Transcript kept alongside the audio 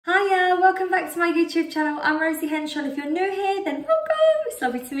welcome back to my YouTube channel. I'm Rosie Henshaw. If you're new here, then welcome. It's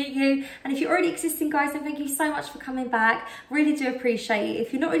lovely to meet you. And if you're already existing, guys, then thank you so much for coming back. Really do appreciate it.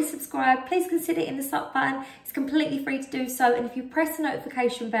 If you're not already subscribed, please consider hitting the sub button. It's completely free to do so. And if you press the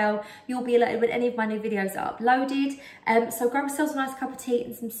notification bell, you'll be alerted when any of my new videos are uploaded. So grab yourselves a nice cup of tea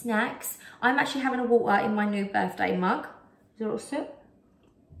and some snacks. I'm actually having a water in my new birthday mug. A little sip.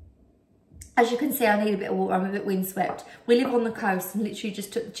 As you can see, I need a bit of water. I'm a bit windswept. We live on the coast and literally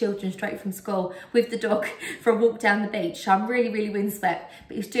just took the children straight from school with the dog for a walk down the beach. So I'm really, really windswept.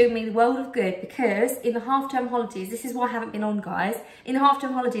 But it's doing me the world of good because in the half-term holidays, this is why I haven't been on, guys. In the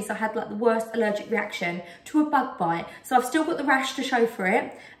half-term holidays, I had like the worst allergic reaction to a bug bite. So I've still got the rash to show for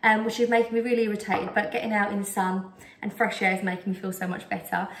it, which is making me really irritated. But getting out in the sun and fresh air is making me feel so much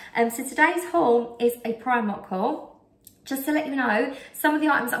better. So today's haul is a Primark haul. Just to let you know, some of the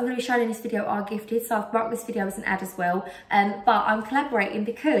items I'm going to be showing in this video are gifted, so I've marked this video as an ad as well. But I'm collaborating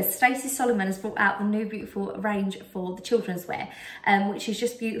because Stacey Solomon has brought out the new beautiful range for the children's wear, which is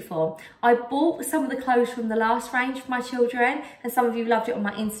just beautiful. I bought some of the clothes from the last range for my children, and some of you loved it on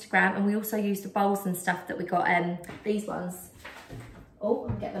my Instagram, and we also used the bowls and stuff that we got, these ones. Oh,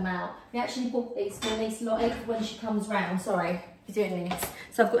 I'll get them out. We actually bought these for Niece Lottie when she comes round, sorry. Doing this.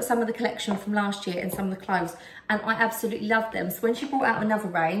 So I've got some of the collection from last year and some of the clothes, and I absolutely love them. So when she brought out another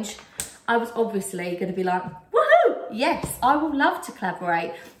range, I was obviously going to be like, woohoo, yes, I will love to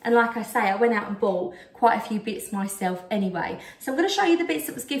collaborate. And like I say, I went out and bought quite a few bits myself anyway. So I'm going to show you the bits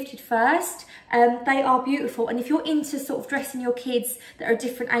that was gifted first. They are beautiful, and if you're into sort of dressing your kids that are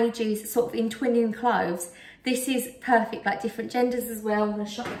different ages, sort of in twinning clothes, this is perfect, like different genders as well. I'm going to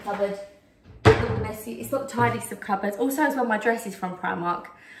shut the cupboard. It's not the tidiest of cupboards. Also as well, my dress is from Primark.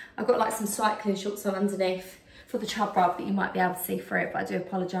 I've got like some cycling shorts on underneath for the chub rub that you might be able to see through it, but I do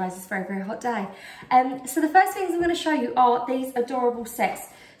apologise, it's a very, very hot day. So the first things I'm going to show you are these adorable sets.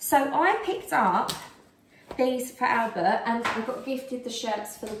 So I picked up these for Albert, and I got gifted the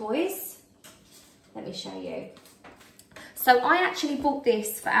shirts for the boys. Let me show you. So I actually bought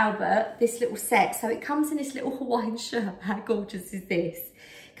this for Albert, this little set. So it comes in this little Hawaiian shirt. How gorgeous is this?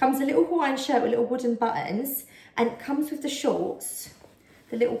 Comes a little Hawaiian shirt with little wooden buttons, and it comes with the shorts,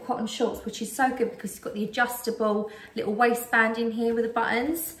 the little cotton shorts, which is so good because it's got the adjustable little waistband in here with the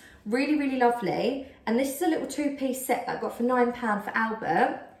buttons. Really, really lovely. And this is a little two-piece set that I got for £9 for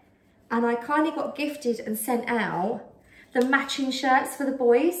Albert. And I kind of got gifted and sent out the matching shirts for the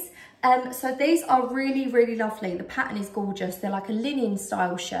boys. So these are really, really lovely. The pattern is gorgeous. They're like a linen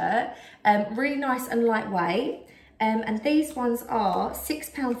style shirt, really nice and lightweight. And these ones are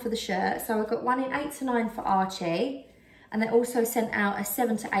 £6 for the shirt. So I got one in 8 to 9 for Archie. And they also sent out a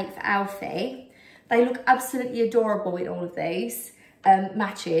 7 to 8 for Alfie. They look absolutely adorable in all of these,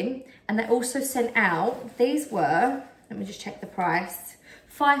 matching. And they also sent out, these were, let me just check the price,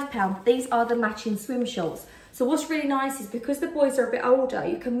 £5. These are the matching swim shorts. So what's really nice is because the boys are a bit older,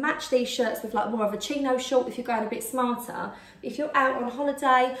 you can match these shirts with like more of a chino short if you're going a bit smarter. If you're out on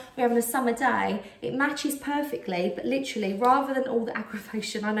holiday, we're having a summer day, it matches perfectly, but literally rather than all the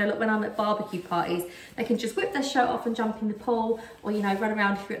aggravation, I know like when I'm at barbecue parties, they can just whip their shirt off and jump in the pool, or you know, run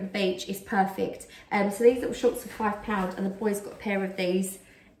around if you're at the beach, it's perfect. So these little shorts are £5, and the boys got a pair of these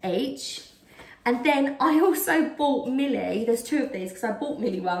each. And then I also bought Millie, there's two of these because I bought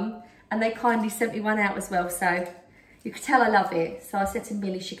Millie one, and they kindly sent me one out as well, so you can tell I love it. So I said to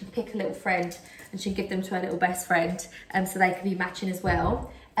Millie she can pick a little friend and she can give them to her little best friend, so they can be matching as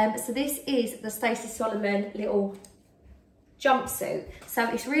well. So this is the Stacey Solomon little jumpsuit. So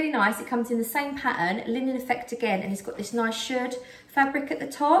it's really nice. It comes in the same pattern, linen effect again, and it's got this nice shirred fabric at the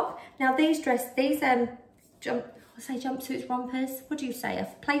top. Now these jumpsuits, rompers, what do you say, a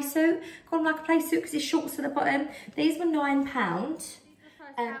play suit? Call them like a play suit because it's shorts at the bottom. These were £9.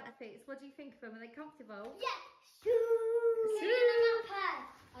 Outfits. What do you think of them? Are they comfortable? Yeah.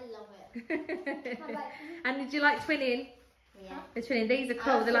 I love it. And did you like twinning? Yeah. The twinning. These are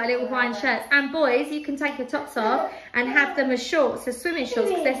cool. They're like little Hawaiian shirts. And boys, you can take your tops off and have them as shorts, as swimming shorts,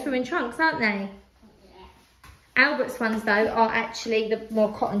 because they're swimming trunks, aren't they? Yeah. Albert's ones though are actually the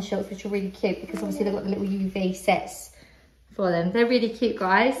more cotton shorts, which are really cute because obviously they've got the little UV sets for them. They're really cute,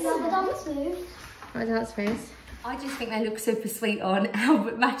 guys. Love a dance move. What dance moves? I just think they look super sweet on.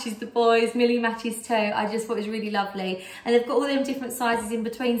 Albert matches the boys, Millie matches too. I just thought it was really lovely. And they've got all them different sizes in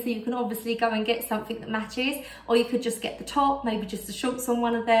between, so you can obviously go and get something that matches, or you could just get the top, maybe just the shorts on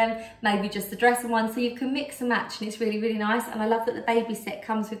one of them, maybe just the dress on one, so you can mix and match, and it's really, really nice. And I love that the baby set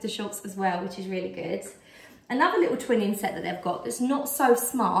comes with the shorts as well, which is really good. Another little twinning set that they've got that's not so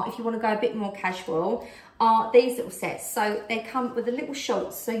smart if you want to go a bit more casual are these little sets. So they come with the little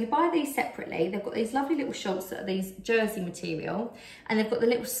shorts. So you buy these separately. They've got these lovely little shorts that are these jersey material, and they've got the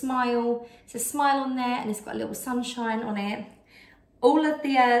little smile. It's a smile on there, and it's got a little sunshine on it. All of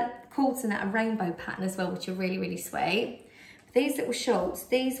the cords in that are rainbow pattern as well, which are really, really sweet. These little shorts,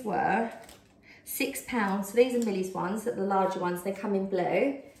 these were £6. So these are Millie's ones, the larger ones. They come in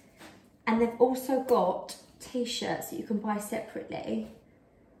blue, and they've also got t-shirts that you can buy separately,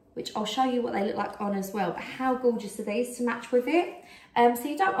 which I'll show you what they look like on as well. But how gorgeous are these to match with it? So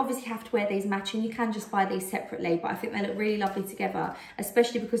you don't obviously have to wear these matching, you can just buy these separately, but I think they look really lovely together,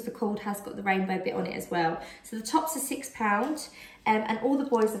 especially because the cord has got the rainbow bit on it as well. So the tops are £6, and all the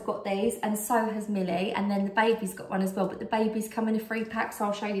boys have got these, and so has Millie, and then the baby's got one as well, but the babies come in a free pack, so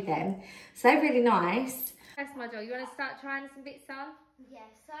I'll show you them. So they're really nice. Yes, my doll, you want to start trying some bits on? Yeah,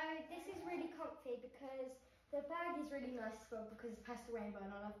 so this is really comfy because the bag is really nice as well because it's pastel rainbow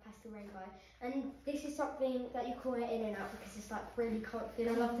and I love pastel rainbow. And this is something that you can wear in and out because it's like really comfy,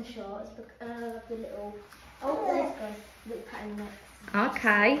 and I love the shorts and I love the little, let's go, little pattern next.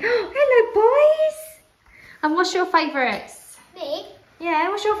 Okay. Hello, boys. And what's your favourites? Me? Yeah,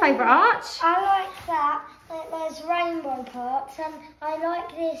 what's your favourite arch? I like that, like there's rainbow parts, and I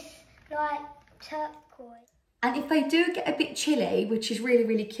like this like turquoise. And if they do get a bit chilly, which is really,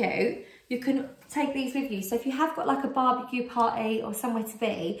 really cute, you can take these with you. So if you have got like a barbecue party or somewhere to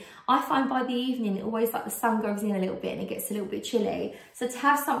be, I find by the evening, it always like the sun goes in a little bit and it gets a little bit chilly. So to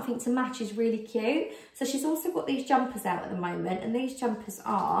have something to match is really cute. So she's also got these jumpers out at the moment, and these jumpers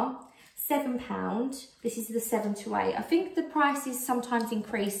are £7. This is the 7 to 8. I think the prices sometimes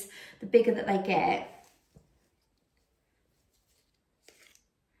increase the bigger that they get.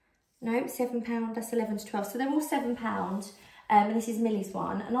 No, £7, that's 11 to 12. So they're all £7. And this is Millie's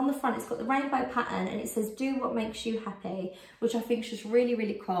one. And on the front, it's got the rainbow pattern, and it says, do what makes you happy, which I think is just really,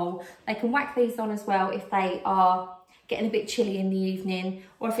 really cool. They can whack these on as well if they are getting a bit chilly in the evening,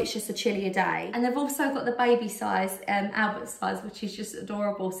 or if it's just a chillier day. And they've also got the baby size, Albert size, which is just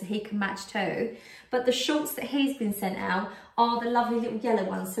adorable, so he can match too. But the shorts that he's been sent out are the lovely little yellow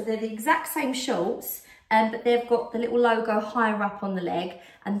ones. So they're the exact same shorts, but they've got the little logo higher up on the leg,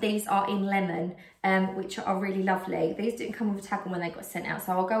 and these are in lemon, which are really lovely. These didn't come with a tag on when they got sent out,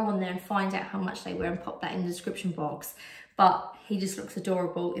 so I'll go on there and find out how much they were and pop that in the description box. But he just looks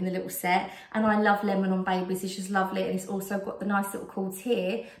adorable in the little set, and I love lemon on babies. It's just lovely, and it's also got the nice little cords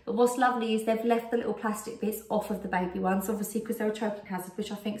here. But what's lovely is they've left the little plastic bits off of the baby ones, obviously because they're a choking hazard,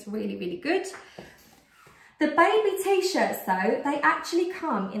 which I think is really, really good. The baby t-shirts though, they actually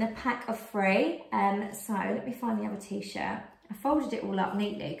come in a pack of 3. So let me find the other t-shirt. I folded it all up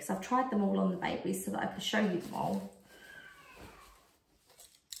neatly because I've tried them all on the babies so that I could show you them all.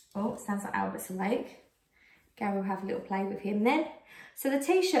 Oh, sounds like Albert's awake. Gary will have a little play with him then. So the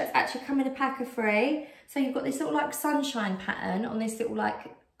t-shirts actually come in a pack of 3. So you've got this little like sunshine pattern on this little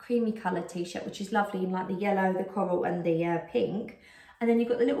like creamy colour t-shirt, which is lovely in like the yellow, the coral and the pink. And then you've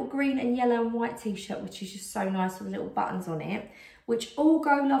got the little green and yellow and white t-shirt, which is just so nice with the little buttons on it, which all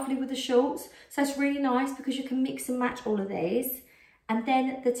go lovely with the shorts. So it's really nice because you can mix and match all of these. And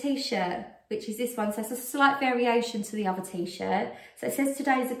then the t-shirt, which is this one, so it's a slight variation to the other t-shirt. So it says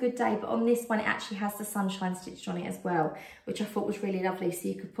today's a good day, but on this one it actually has the sunshine stitched on it as well, which I thought was really lovely. So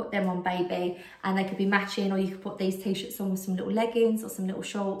you could put them on baby and they could be matching, or you could put these t-shirts on with some little leggings or some little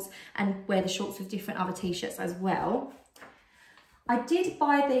shorts and wear the shorts with different other t-shirts as well. I did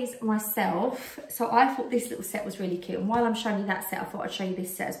buy these myself, so I thought this little set was really cute. And while I'm showing you that set, I thought I'd show you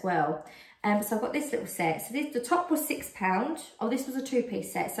this set as well. So I've got this little set. So the top was £6. Oh, this was a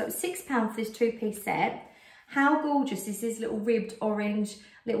 2-piece set. So it was £6 for this 2-piece set. How gorgeous is this little ribbed orange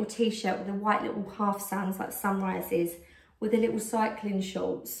little t-shirt with the white little half suns, like sunrises, with the little cycling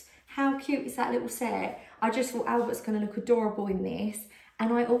shorts. How cute is that little set? I just thought Albert's going to look adorable in this.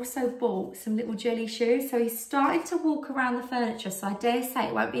 And I also bought some little jelly shoes. So he's starting to walk around the furniture. So I dare say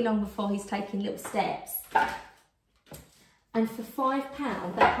it won't be long before he's taking little steps. And for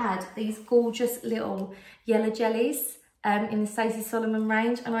 £5, they had these gorgeous little yellow jellies in the Stacey Solomon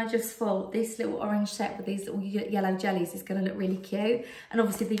range. And I just thought this little orange set with these little yellow jellies is going to look really cute. And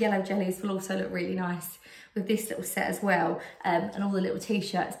obviously the yellow jellies will also look really nice with this little set as well, and all the little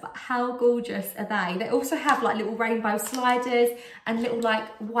t-shirts. But how gorgeous are they? They also have like little rainbow sliders and little like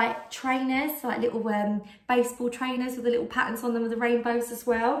white trainers, so like little baseball trainers with the little patterns on them with the rainbows as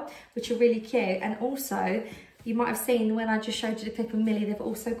well, which are really cute. And also, you might have seen when I just showed you the clip of Millie, they've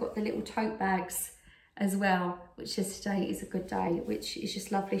also got the little tote bags as well, which says today is a good day, which is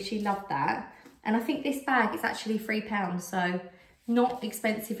just lovely. She loved that. And I think this bag is actually £3, so not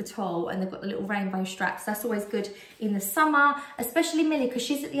expensive at all, and they've got the little rainbow straps. That's always good in the summer, especially Millie, because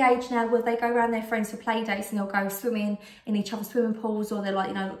she's at the age now where they go around their friends for play dates and they'll go swimming in each other's swimming pools, or they're like,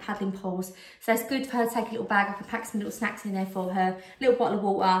 you know, paddling pools. So it's good for her to take a little bag. I can pack some little snacks in there for her, little bottle of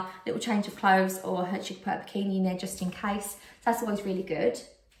water, little change of clothes, or she can put a bikini in there just in case. So that's always really good.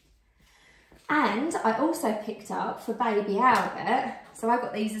 And I also picked up for baby Albert, so I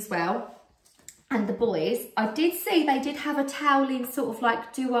got these as well. And the boys, I did see they did have a toweling sort of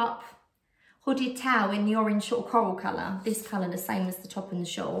like do-up hooded towel in the orange sort of coral colour. This colour, the same as the top and the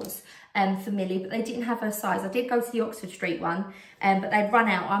shorts for Millie, but they didn't have her size. I did go to the Oxford Street one, but they'd run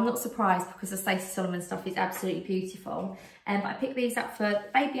out. I'm not surprised because the Stacey Solomon stuff is absolutely beautiful. But I picked these up for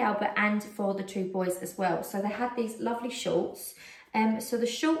baby Albert and for the 2 boys as well. So they had these lovely shorts. So the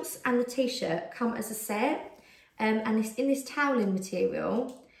shorts and the t-shirt come as a set, and it's in this toweling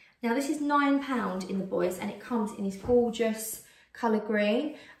material. Now this is £9 in the boys, and it comes in this gorgeous colour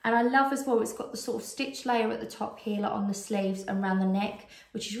green. And I love as well, it's got the sort of stitch layer at the top here, like on the sleeves and around the neck,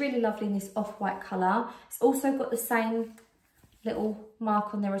 which is really lovely in this off-white colour. It's also got the same little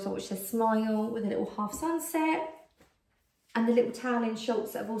mark on there as well, which says smile, with a little half sunset. And the little toweling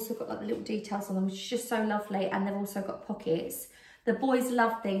shorts that have also got like the little details on them, which is just so lovely. And they've also got pockets. The boys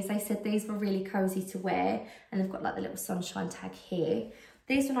loved these. They said these were really cosy to wear, and they've got like the little sunshine tag here.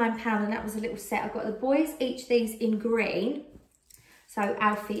 These were £9, and that was a little set. I got the boys each these in green, so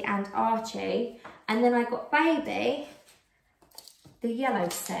Alfie and Archie, and then I got baby the yellow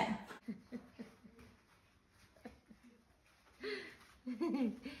set.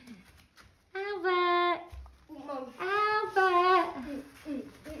 Albert, Albert.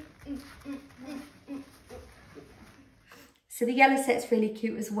 So the yellow set's really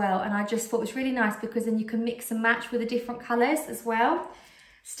cute as well, and I just thought it was really nice because then you can mix and match with the different colours as well.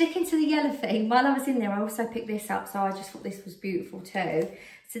 Sticking to the yellow theme, while I was in there, I also picked this up, so I just thought this was beautiful too.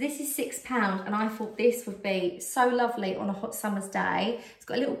 So this is £6, and I thought this would be so lovely on a hot summer's day. It's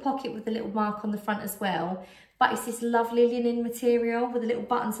got a little pocket with a little mark on the front as well, but it's this lovely linen material with the little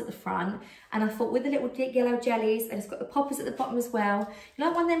buttons at the front. And I thought with the little yellow jellies, and it's got the poppers at the bottom as well. You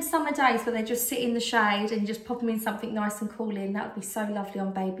know, one of them summer days where they just sit in the shade and just pop them in something nice and cool in. That would be so lovely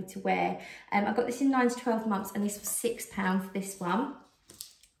on baby to wear. I got this in 9 to 12 months, and this was £6 for this one.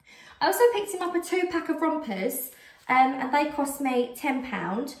 I also picked him up a 2-pack of rompers, and they cost me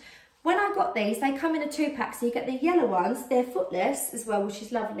 £10. When I got these, they come in a 2-pack, so you get the yellow ones. They're footless as well, which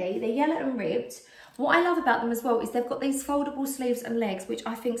is lovely. They're yellow and ribbed. What I love about them as well is they've got these foldable sleeves and legs, which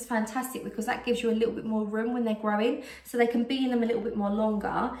I think is fantastic because that gives you a little bit more room when they're growing, so they can be in them a little bit more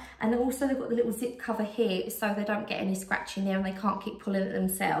longer. And also they've got the little zip cover here, so they don't get any scratch in there and they can't keep pulling it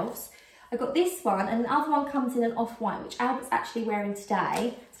themselves. I got this one, and the other one comes in an off-white, which Albert's actually wearing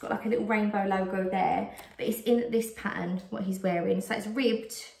today. It's got like a little rainbow logo there, but it's in this pattern, what he's wearing. So it's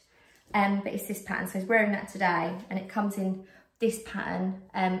ribbed, but it's this pattern. So he's wearing that today, and it comes in this pattern,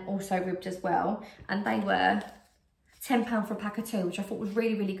 also ribbed as well. And they were £10 for a pack of 2, which I thought was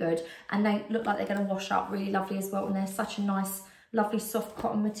really, really good. And they look like they're gonna wash up really lovely as well, and they're such a nice, lovely soft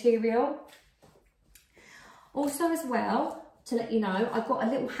cotton material. Also as well, to let you know, I got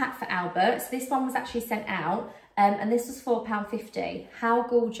a little hat for Albert. So this one was actually sent out, and this was £4.50. How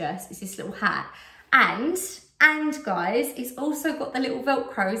gorgeous is this little hat? And guys, it's also got the little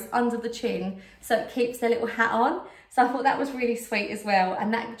Velcros under the chin, so it keeps the little hat on. So I thought that was really sweet as well,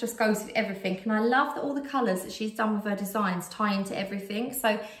 and that just goes with everything. And I love that all the colours that she's done with her designs tie into everything.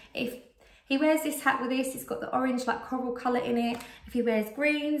 So if he wears this hat with this, it's got the orange like coral colour in it. If he wears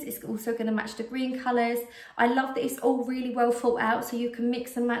greens, it's also going to match the green colours. I love that it's all really well thought out, so you can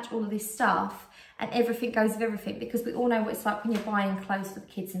mix and match all of this stuff and everything goes with everything, because we all know what it's like when you're buying clothes for the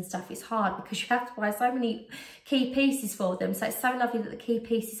kids and stuff. It's hard because you have to buy so many key pieces for them. So it's so lovely that the key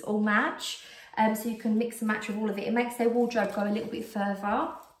pieces all match, so you can mix and match with all of it. It makes their wardrobe go a little bit further.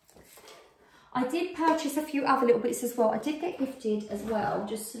 I did purchase a few other little bits as well. I did get gifted as well,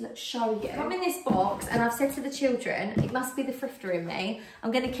 just to show you. I'm in this box, and I've said to the children, it must be the thrifter in me.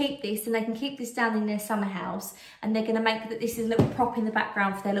 I'm going to keep this, and they can keep this down in their summer house, and they're going to make that this is a little prop in the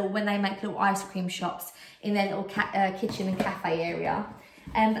background for their little, when they make little ice cream shops in their little kitchen and cafe area.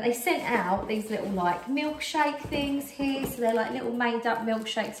 But they sent out these little like milkshake things here, so they're like little made up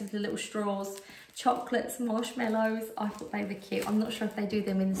milkshakes with the little straws. Chocolates, marshmallows. I thought they were cute. I'm not sure if they do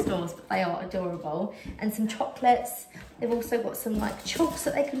them in the stores, but they are adorable. And some chocolates. They've also got some like chalks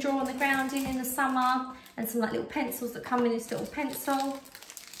that they can draw on the ground in the summer, and some like little pencils that come in this little pencil.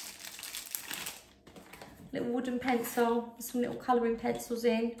 Little wooden pencil, some little colouring pencils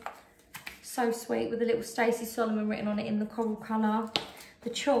in. So sweet, with a little Stacey Solomon written on it in the coral colour. The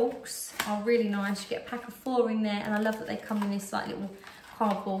chalks are really nice. You get a pack of 4 in there, and I love that they come in this like little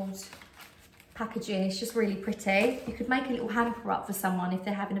cardboard packaging. It's just really pretty. You could make a little hamper up for someone if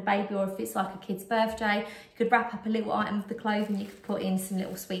they're having a baby, or if it's like a kid's birthday. You could wrap up a little item of the clothing. You could put in some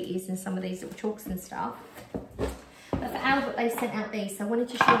little sweeties and some of these little chalks and stuff. But for Albert, they sent out these, so I wanted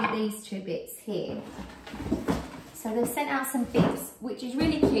to show you these 2 bits here. So they sent out some bits, which is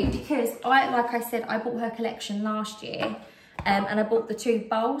really cute because like I said, I bought her collection last year. And I bought the 2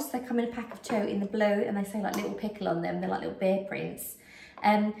 bowls. They come in a pack of 2 in the blue, and they say like little pickle on them. They're like little bear prints.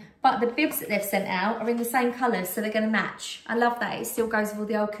 But the bibs that they've sent out are in the same colours, so they're going to match. I love that. It still goes with all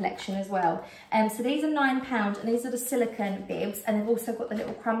the old collection as well. So these are £9, and these are the silicone bibs, and they've also got the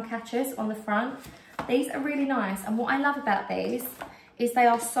little crumb catchers on the front. These are really nice, and what I love about these is they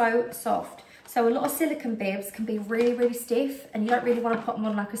are so soft. So a lot of silicone bibs can be really, really stiff, and you don't really want to put them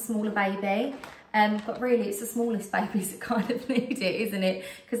on like a smaller baby. But really, it's the smallest babies that kind of need it, isn't it?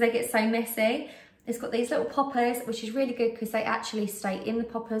 Because they get so messy. It's got these little poppers, which is really good because they actually stay in the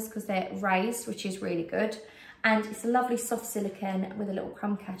poppers because they're raised, which is really good. And it's a lovely soft silicone with a little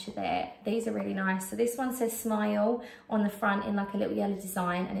crumb catcher there. These are really nice. So this one says Smile on the front in like a little yellow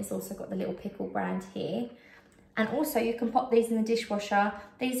design, and it's also got the little pickle brand here. And also you can pop these in the dishwasher.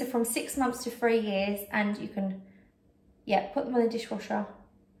 These are from 6 months to 3 years, and you can, yeah, put them in the dishwasher.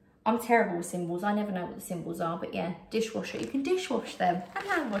 I'm terrible with symbols. I never know what the symbols are, but yeah, dishwasher. You can dishwash them and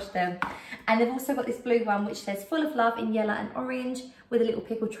hand wash them. And they've also got this blue one which says Full of Love in yellow and orange with a little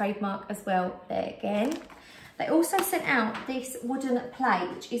pickle trademark as well there again. They also sent out this wooden plate,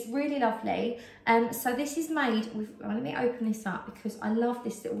 which is really lovely. So this is made with, well, let me open this up because I love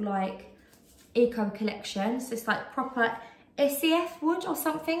this little like eco collection. So it's like proper SEF wood or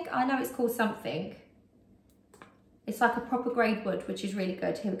something. I know it's called something. It's like a proper grade wood, which is really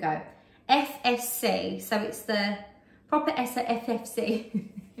good. Here we go. FSC. So it's the proper FFC.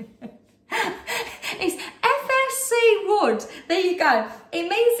 It's FSC wood. There you go. It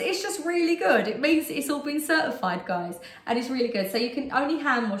means it's just really good. It means it's all been certified, guys. And it's really good. So you can only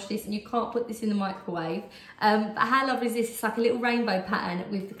hand wash this, and you can't put this in the microwave. But how lovely is this? It's like a little rainbow pattern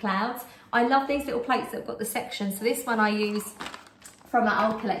with the clouds. I love these little plates that have got the sections. So this one I use from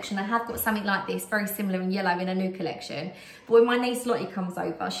that old collection. I have got something like this, very similar in yellow in a new collection. But when my niece Lottie comes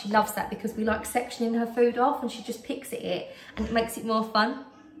over, she loves that because we like sectioning her food off, and she just picks at it and it makes it more fun.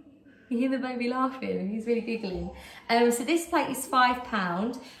 You hear the baby laughing, he's really giggling. So this plate is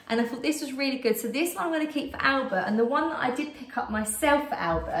 £5, and I thought this was really good. So this one I'm going to keep for Albert, and the one that I did pick up myself for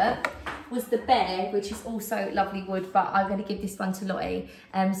Albert was the bear, which is also lovely wood, but I'm going to give this one to Lottie.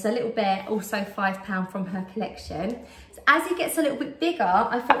 So a little bear, also £5 from her collection. So as he gets a little bit bigger,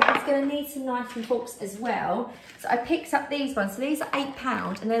 I thought he's going to need some knives and forks as well. So I picked up these ones. So these are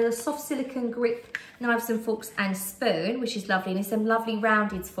 £8, and they're the soft silicone grip knives and forks and spoon, which is lovely. And it's some lovely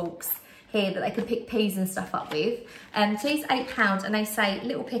rounded forks here that they can pick peas and stuff up with. So these are £8, and they say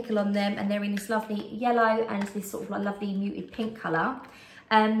little pickle on them, and they're in this lovely yellow and this sort of like lovely muted pink colour.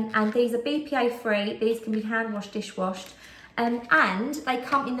 And these are BPA free. These can be hand washed, dishwashed. And they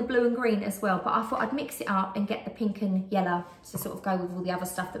come in the blue and green as well, but I thought I'd mix it up and get the pink and yellow to sort of go with all the other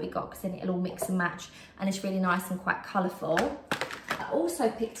stuff that we got, because then it'll all mix and match, and it's really nice and quite colourful. I also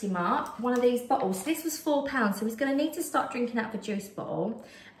picked him up one of these bottles. This was £4, so he's going to need to start drinking out of a juice bottle.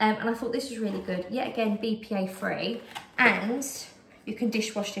 And I thought this was really good. Yet again, BPA free, and you can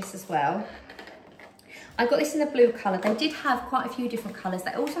dishwash this as well. I got this in the blue colour. They did have quite a few different colours.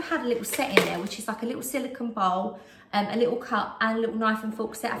 They also had a little set in there, which is like a little silicone bowl, a little cup, and a little knife and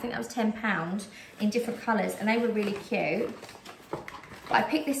fork set. I think that was £10 in different colours, and they were really cute. But I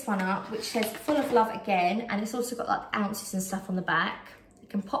picked this one up, which says Full of Love again, and it's also got like ounces and stuff on the back. You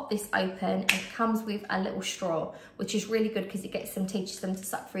can pop this open, and it comes with a little straw, which is really good because it teaches them to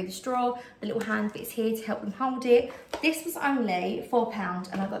suck through the straw. The little hand bit's here to help them hold it. This was only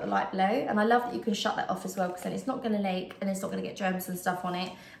 £4, and I got the light blue, and I love that you can shut that off as well, because then it's not going to leak and it's not going to get germs and stuff on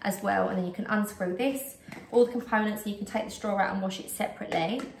it as well. And then you can unscrew this, all the components, and you can take the straw out and wash it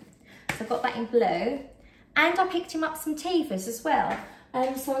separately. So I got that in blue, and I picked him up some Tivas as well.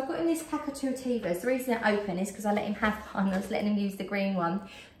 So I got him this pack of 2 Tivas. The reason they're open is because I let him have one. I was letting him use the green one.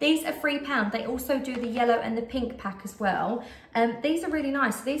 These are £3. They also do the yellow and the pink pack as well. These are really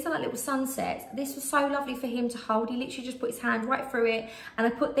nice. These are like little sunsets. This was so lovely for him to hold. He literally just put his hand right through it. And I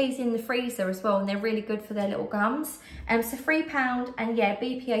put these in the freezer as well, and they're really good for their little gums. So £3, and yeah,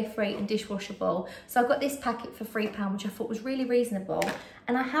 BPA free and dishwashable. So I got this packet for £3, which I thought was really reasonable.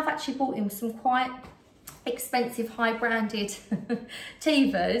 And I have actually bought him some quite expensive high branded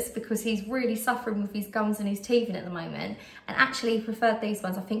Tevas because he's really suffering with his gums and his teething at the moment, and actually he preferred these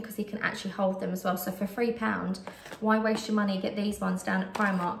ones, I think, because he can actually hold them as well. So for £3, why waste your money? Get these ones down at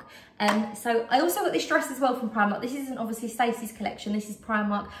Primark. So I also got this dress as well from Primark. This isn't obviously Stacey's collection, this is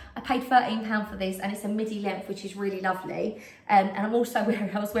Primark. I paid £13 for this, and it's a midi length, which is really lovely. And I was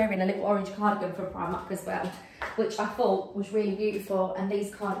wearing a little orange cardigan from Primark as well, which I thought was really beautiful, and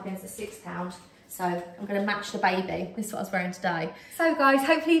these cardigans are £6. So I'm going to match the baby. This is what I was wearing today. So guys,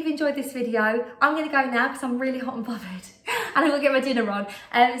 hopefully you've enjoyed this video. I'm going to go now because I'm really hot and bothered and I'm going to get my dinner on.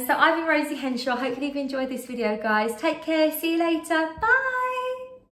 So I've been Rosie Henshaw. Hopefully you've enjoyed this video, guys. Take care. See you later. Bye.